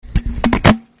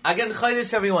Again,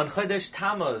 Chodesh, everyone. Chodesh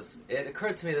Tammuz. It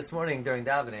occurred to me this morning during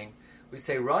davening. We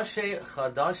say Roshei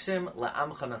Chadashim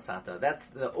La'amcha Nasata. That's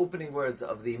the opening words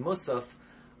of the Musaf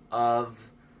of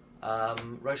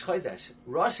Rosh Chodesh.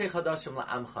 Roshei Chadashim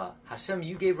La'amcha. Hashem,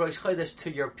 you gave Rosh Chodesh to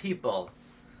your people.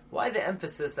 Why the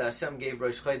emphasis that Hashem gave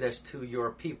Rosh Chodesh to your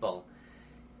people?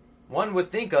 One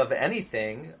would think of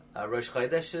anything. Rosh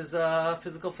Chodesh is a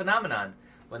physical phenomenon.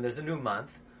 When there's a new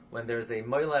month, when there's a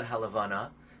Moilad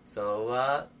Halavana,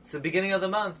 so it's the beginning of the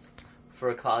month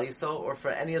for Klal Yisrael or for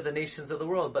any of the nations of the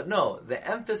world. But no, the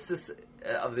emphasis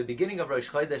of the beginning of Rosh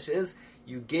Chodesh is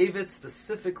you gave it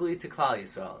specifically to Klal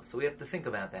Yisrael. So we have to think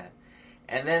about that.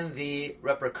 And then the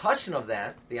repercussion of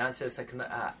that, the Anshe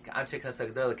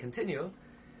Knesset Gdola continue,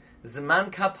 Zman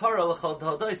Kapara L'chol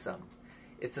Taldoisam.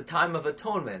 It's a time of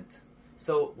atonement.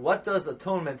 So what does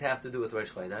atonement have to do with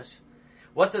Rosh Chodesh?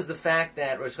 What does the fact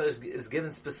that Rosh Chodesh is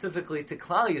given specifically to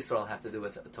Klal Yisrael have to do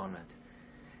with atonement?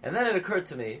 And then it occurred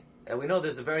to me, and we know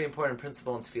there's a very important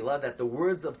principle in Tefillah, that the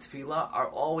words of Tefillah are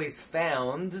always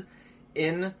found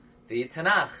in the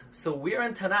Tanakh. So where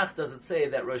in Tanakh does it say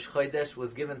that Rosh Chodesh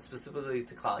was given specifically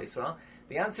to Klal Yisrael?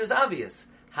 The answer is obvious.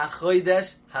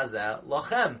 HaChodesh Hazeh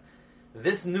Lochem.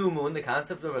 This new moon, the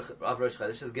concept of Rosh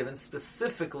Chodesh, is given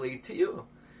specifically to you.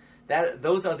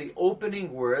 Those are the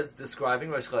opening words describing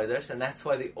Rosh Chodesh, and that's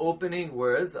why the opening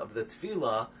words of the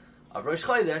Tefillah of Rosh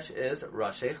Chodesh is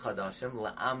Roshei Chadashim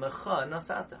La'amecha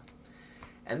Nasata.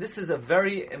 And this is a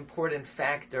very important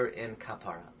factor in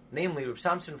Kapara. Namely, Rav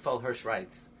Shamshon Fal Hirsch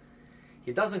writes,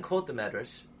 he doesn't quote the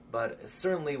Medrash, but it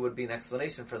certainly would be an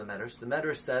explanation for the Medrash. The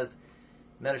Medrash says,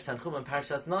 Medrash Tanchum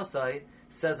Parshas Nasai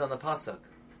says on the Pasuk,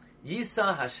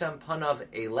 Yisa Hashem Panav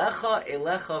Elecha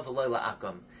Elecha V'loy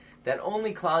La'akam. That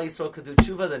only Klal Yisrael could do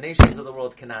tshuva, the nations of the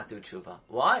world cannot do tshuva.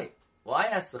 Why? Why,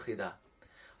 asks the Chida?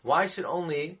 Why should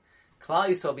only Klal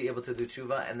Yisrael be able to do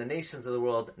tshuva and the nations of the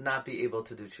world not be able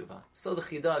to do tshuva? So the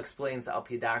Chida explains Al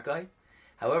Pi Darkai.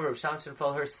 However, Rav Shamshon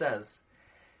Fal Hirsch says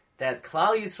that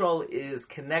Klal Yisrael is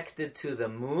connected to the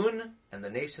moon and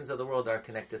the nations of the world are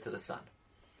connected to the sun.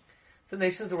 So the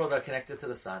nations of the world are connected to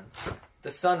the sun. The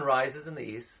sun rises in the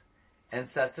east and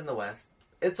sets in the west.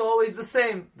 It's always the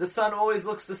same. The sun always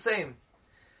looks the same.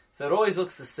 So it always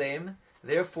looks the same.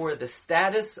 Therefore, the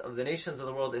status of the nations of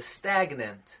the world is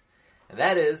stagnant. And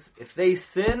that is, if they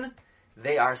sin,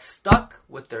 they are stuck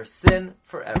with their sin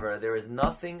forever. There is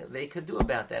nothing they could do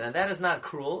about that. And that is not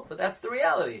cruel, but that's the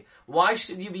reality. Why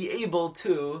should you be able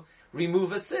to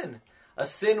remove a sin? A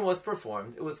sin was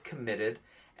performed, it was committed,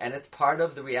 and it's part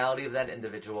of the reality of that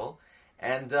individual.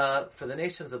 And for the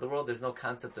nations of the world, there's no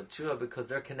concept of tshuva because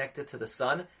they're connected to the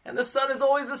sun, and the sun is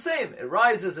always the same. It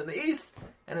rises in the east,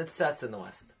 and it sets in the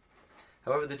west.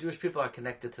 However, the Jewish people are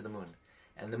connected to the moon,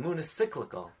 and the moon is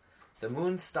cyclical. The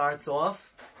moon starts off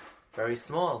very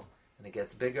small, and it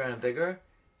gets bigger and bigger,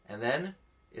 and then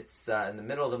it's in the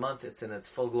middle of the month, it's in its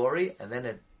full glory, and then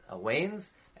it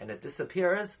wanes, and it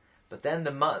disappears, but then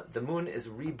the moon is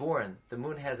reborn. The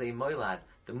moon has a moilad.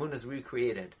 The moon is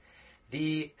recreated.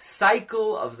 The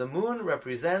cycle of the moon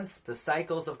represents the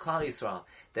cycles of Klal Yisrael.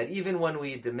 That even when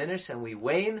we diminish and we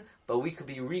wane, but we could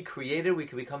be recreated, we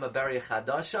could become a Bari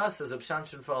Chadasha, says Rav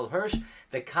Shamshon Fal Hirsch.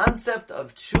 The concept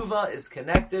of tshuva is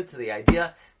connected to the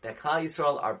idea that Klal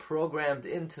Yisrael are programmed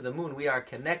into the moon. We are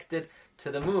connected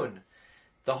to the moon.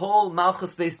 The whole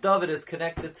Malchus Beis David is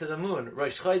connected to the moon.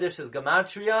 Rosh Chodesh is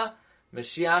Gematria,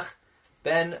 Mashiach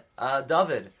ben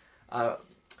David.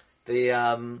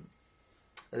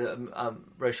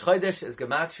 Rosh Chodesh is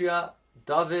Gematria,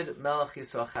 David Melech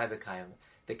Yisrael Chai V'Kayim.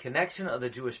 The connection of the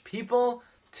Jewish people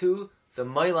to the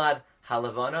Moilad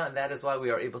Halavana, and that is why we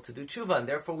are able to do tshuva, and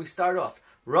therefore we start off.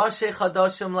 Roshei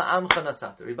Chadashim La'amcha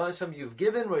Nasata. Rebbeinu Shem, you've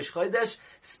given Rosh Chodesh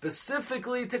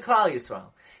specifically to Klal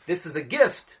Yisrael. This is a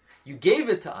gift. You gave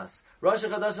it to us. Roshei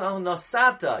Chadashim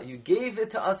Nasata. You gave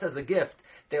it to us as a gift.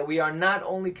 That we are not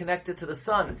only connected to the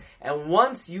sun. And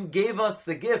once you gave us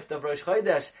the gift of Rosh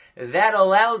Chodesh, that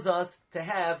allows us to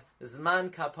have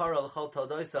Zman Kapara L'chol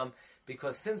Taldoisam,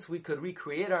 because since we could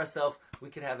recreate ourselves, we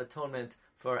could have atonement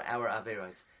for our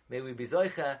Averos. May we be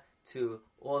Zoicha to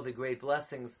all the great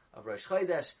blessings of Rosh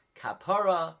Chodesh,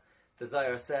 Kapara. The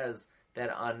Zohar says that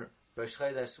on Rosh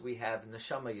Chodesh we have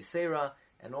Neshama Yisera,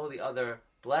 and all the other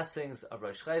blessings of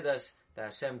Rosh Chodesh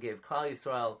that Hashem gave Klal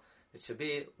Yisrael. It should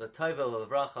be l'tayva,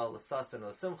 l'vracha, l'sas, and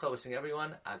l'simcha. Wishing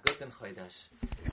everyone a good chodesh.